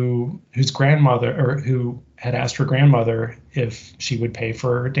 whose grandmother, or who had asked her grandmother if she would pay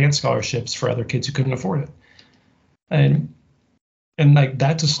for dance scholarships for other kids who couldn't afford it. And like,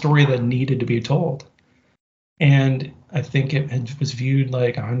 that's a story that needed to be told. And I think it was viewed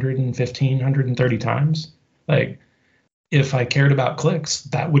like 115, 130 times. Like, if I cared about clicks,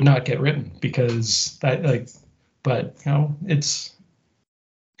 that would not get written, because that, like, but you know,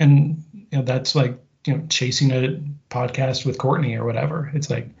 and you know, that's like, you know, chasing a podcast with Courtney or whatever. It's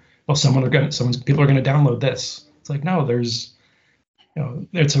like, well, people are going to download this. It's like, no, there's, you know,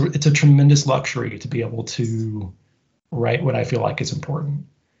 it's a tremendous luxury to be able to write what I feel like is important,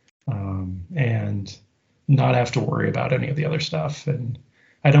 and not have to worry about any of the other stuff. And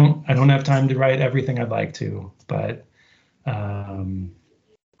I don't have time to write everything I'd like to, but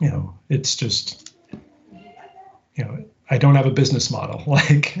you know, it's just, you know, I don't have a business model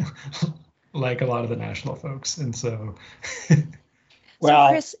like a lot of the national folks, and so.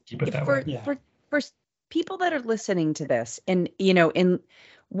 Well, so Chris, for people that are listening to this, and you know,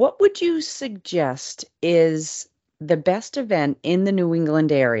 what would you suggest is the best event in the New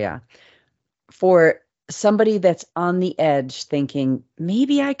England area for somebody that's on the edge thinking,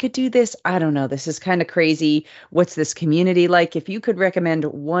 maybe I could do this? I don't know, this is kind of crazy. What's this community like? If you could recommend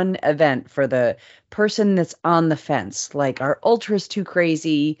one event for the person that's on the fence, like, are ultras too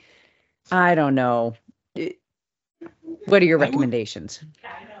crazy? I don't know. What are your recommendations?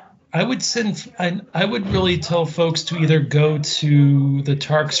 I would really tell folks to either go to the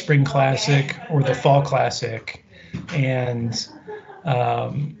Tark Spring Classic or the Fall Classic, and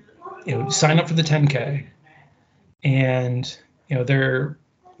you know, sign up for the 10K. And you know, they're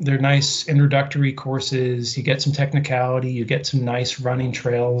nice introductory courses. You get some technicality. You get some nice running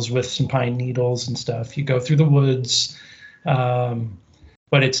trails with some pine needles and stuff. You go through the woods, but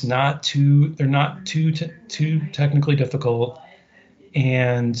they're not too technically difficult.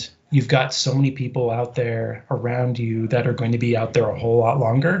 And you've got so many people out there around you that are going to be out there a whole lot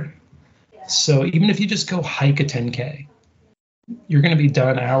longer. So even if you just go hike a 10K, you're going to be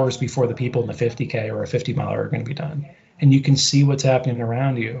done hours before the people in the 50K or a 50 miler are going to be done. And you can see what's happening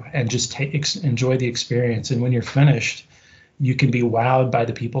around you and just enjoy the experience. And when you're finished, you can be wowed by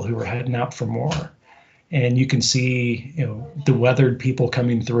the people who are heading out for more. And you can see, you know, the weathered people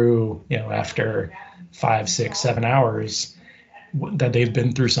coming through, you know, after 5, 6, 7 hours, that they've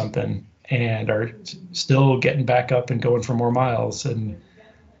been through something and are still getting back up and going for more miles. And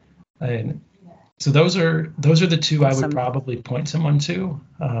so those are the two I would probably point someone to.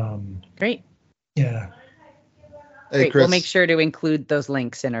 Great. Yeah. Hey, Great. Chris, we'll make sure to include those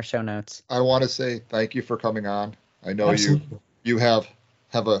links in our show notes. I want to say thank you for coming on. I know you have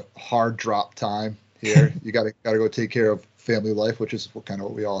a hard drop time here. You got to go take care of family life, which is kind of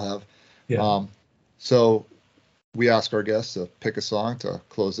what we all have. Yeah. So we ask our guests to pick a song to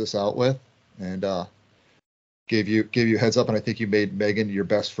close this out with, and gave you a heads up, and I think you made Megan your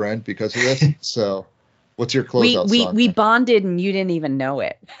best friend because of this. So What's your closeout song? We bonded and you didn't even know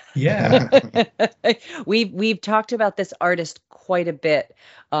it. Yeah. We've talked about this artist quite a bit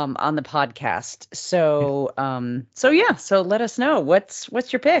on the podcast. So so let us know what's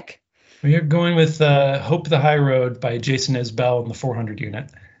your pick. We are going with Hope the High Road by Jason Isbell and the 400 Unit.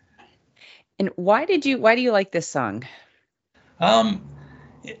 And why do you like this song? I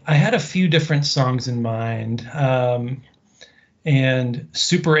had a few different songs in mind. And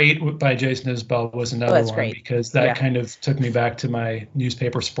Super 8 by Jason Isbell was another one great. Because that kind of took me back to my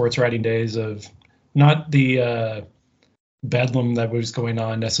newspaper sports writing days of not the bedlam that was going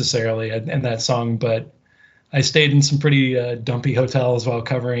on necessarily in that song, but I stayed in some pretty dumpy hotels while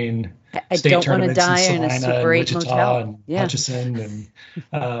covering state tournaments in Salina and Wichita and Hutchison.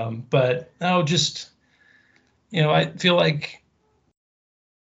 And but no, just, I feel like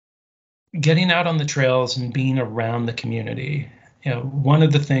getting out on the trails and being around the community, one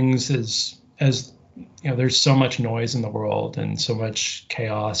of the things is, as there's so much noise in the world and so much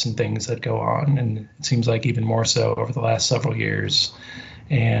chaos and things that go on, and it seems like even more so over the last several years.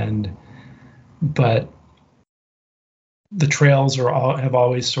 But the trails have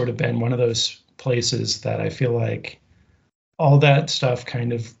always sort of been one of those places that I feel like all that stuff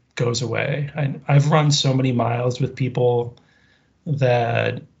kind of goes away. I've run so many miles with people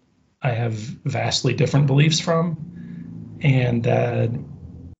that I have vastly different beliefs from, and that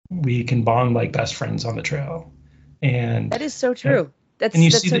we can bond like best friends on the trail. And that is so true. You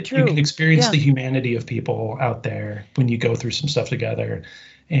can experience the humanity of people out there when you go through some stuff together,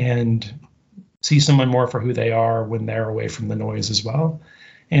 and see someone more for who they are when they're away from the noise as well.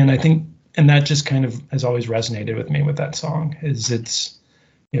 And I think, and that just kind of has always resonated with me with that song, is he's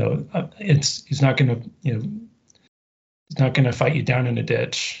not going to fight you down in a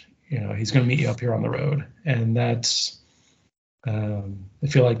ditch. He's going to meet you up here on the road. And that's, I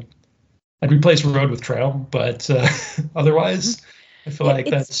feel like I'd replace road with trail, but otherwise I feel like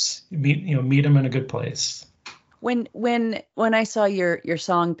that's meet him in a good place. When I saw your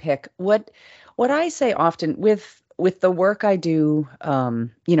song pick, what I say often with the work I do,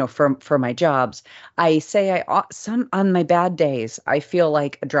 for my jobs, I say on my bad days, I feel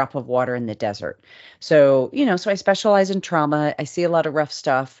like a drop of water in the desert. So, so I specialize in trauma. I see a lot of rough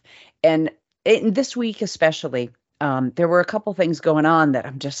stuff. And this week, especially, there were a couple things going on that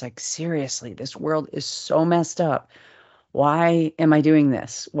I'm just like, seriously, this world is so messed up. Why am I doing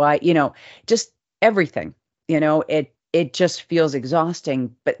this? Why, just everything, it just feels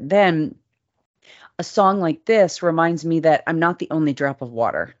exhausting. But then a song like this reminds me that I'm not the only drop of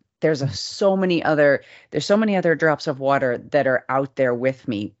water. There's so many other drops of water that are out there with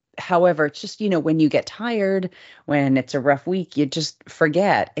me. However, it's just, when you get tired, when it's a rough week, you just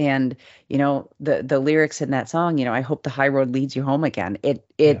forget. And, the lyrics in that song, I hope the high road leads you home again.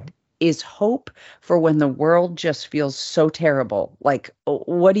 It is hope for when the world just feels so terrible. Like,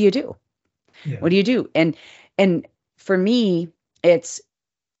 what do you do? Yeah. What do you do? And for me,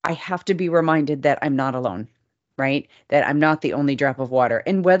 I have to be reminded that I'm not alone, right? That I'm not the only drop of water.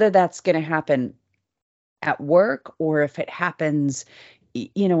 And whether that's going to happen at work, or if it happens,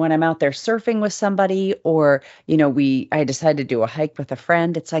 when I'm out there surfing with somebody, or, I decided to do a hike with a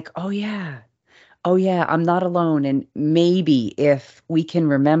friend, it's like, oh yeah, I'm not alone. And maybe if we can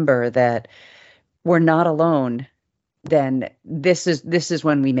remember that we're not alone, then this is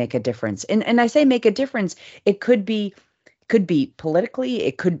when we make a difference. And I say make a difference. It could be politically,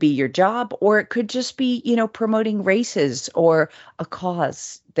 it could be your job, or it could just be, promoting races or a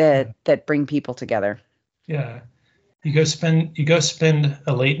cause that bring people together. Yeah. You go spend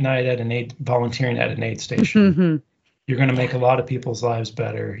a late night volunteering at an aid station. Mm-hmm. You're going to make a lot of people's lives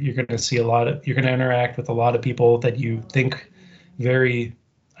better. You're going to see you're going to interact with a lot of people that you think very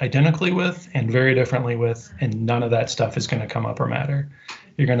identically with and very differently with, and none of that stuff is going to come up or matter.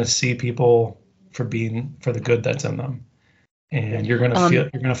 You're going to see people for the good that's in them. And you're going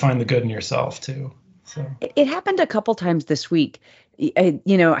to find the good in yourself too. So it happened a couple times this week. I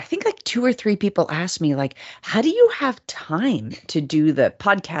think like 2 or 3 people asked me, like, how do you have time to do the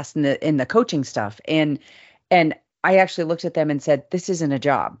podcast and the coaching stuff? And I actually looked at them and said, this isn't a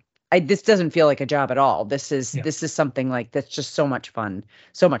job. This doesn't feel like a job at all. This is something like that's just so much fun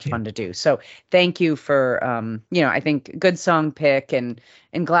to do. So thank you for, I think good song pick, and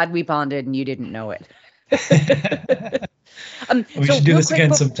glad we bonded and you didn't know it. We should do this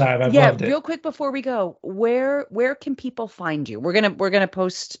again sometime. I've loved it. Real quick before we go, where can people find you? We're gonna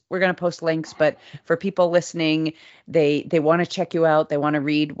post links, but for people listening, they want to check you out. They want to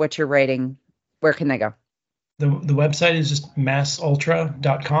read what you're writing. Where can they go? The website is just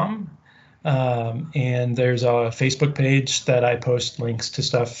massultra.com. And there's a Facebook page that I post links to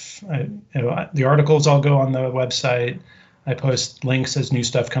stuff. The articles all go on the website. I post links as new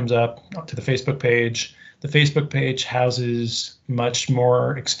stuff comes up to the Facebook page. The Facebook page houses much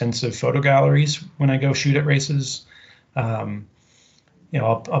more extensive photo galleries when I go shoot at races. I'll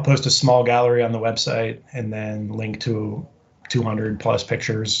post a small gallery on the website and then link to 200 plus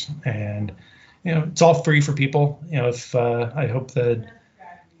pictures, and it's all free for people. If I hope that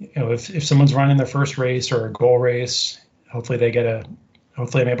if someone's running their first race or a goal race, hopefully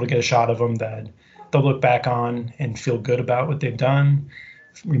I'm able to get a shot of them that they'll look back on and feel good about what they've done,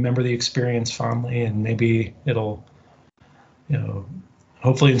 remember the experience fondly, and maybe it'll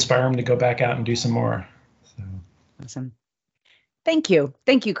hopefully inspire them to go back out and do some more. So. Awesome. Thank you,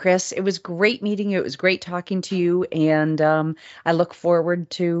 Chris. It was great meeting you. It was great talking to you, and I look forward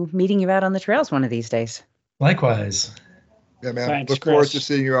to meeting you out on the trails one of these days. Likewise. Yeah, man. Thanks, look forward to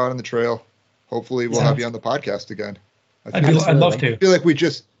seeing you out on the trail. Hopefully we'll have you on the podcast again. I'd love to. I feel like we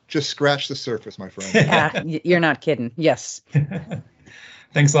just scratched the surface, my friend. Yeah, you're not kidding. Yes.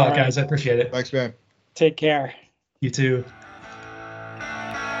 Thanks a lot, guys. I appreciate it. Thanks, man. Take care. You too.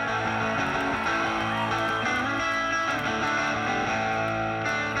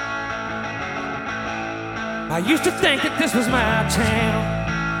 I used to think that this was my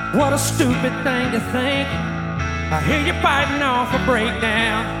town. What a stupid thing to think. I hear you biting off a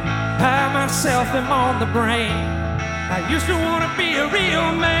breakdown. I myself am on the brain. I used to want to be a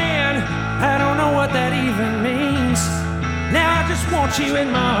real man. I don't know what that even means. Now I just want you in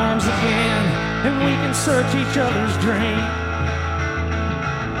my arms again, and we can search each other's dream.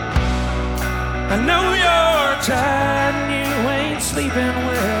 I know you're tired and you ain't sleeping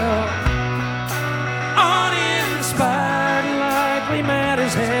well. Uninspired, likely mad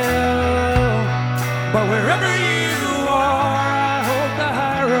as hell. But wherever you are, I hope the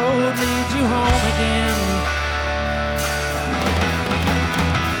high road leads you home again.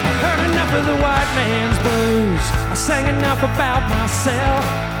 I heard enough of the white man's blues. I sang enough about myself.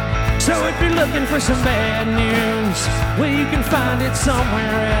 So if you're looking for some bad news, well, you can find it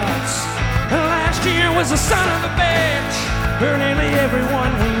somewhere else. Last year was the son of a bitch for nearly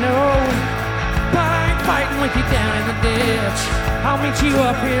everyone we know. But I ain't fighting with you down in the ditch. I'll meet you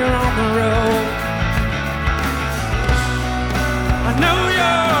up here on the road. I know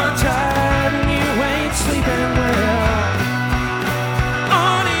you're tired and you ain't sleeping well.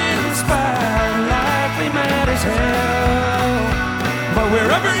 Uninspired, likely mad as hell. But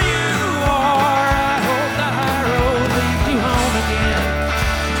wherever you are, I hope the high road leads you home again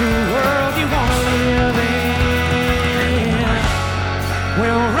to a world you want to live in.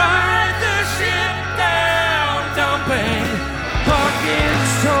 We'll ride the ship down, dumping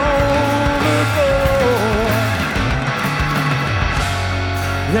buckets overboard.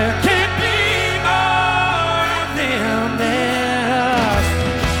 There can't be more than this.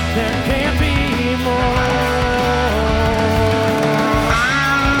 There can't be more.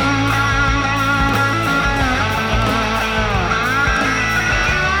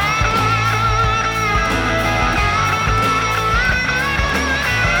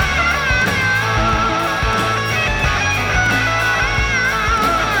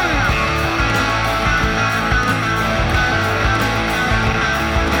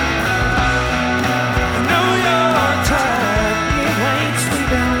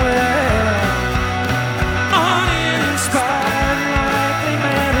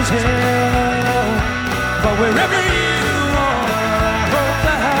 Wherever you are, I hope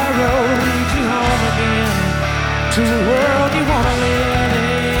the high road leads you home again to a world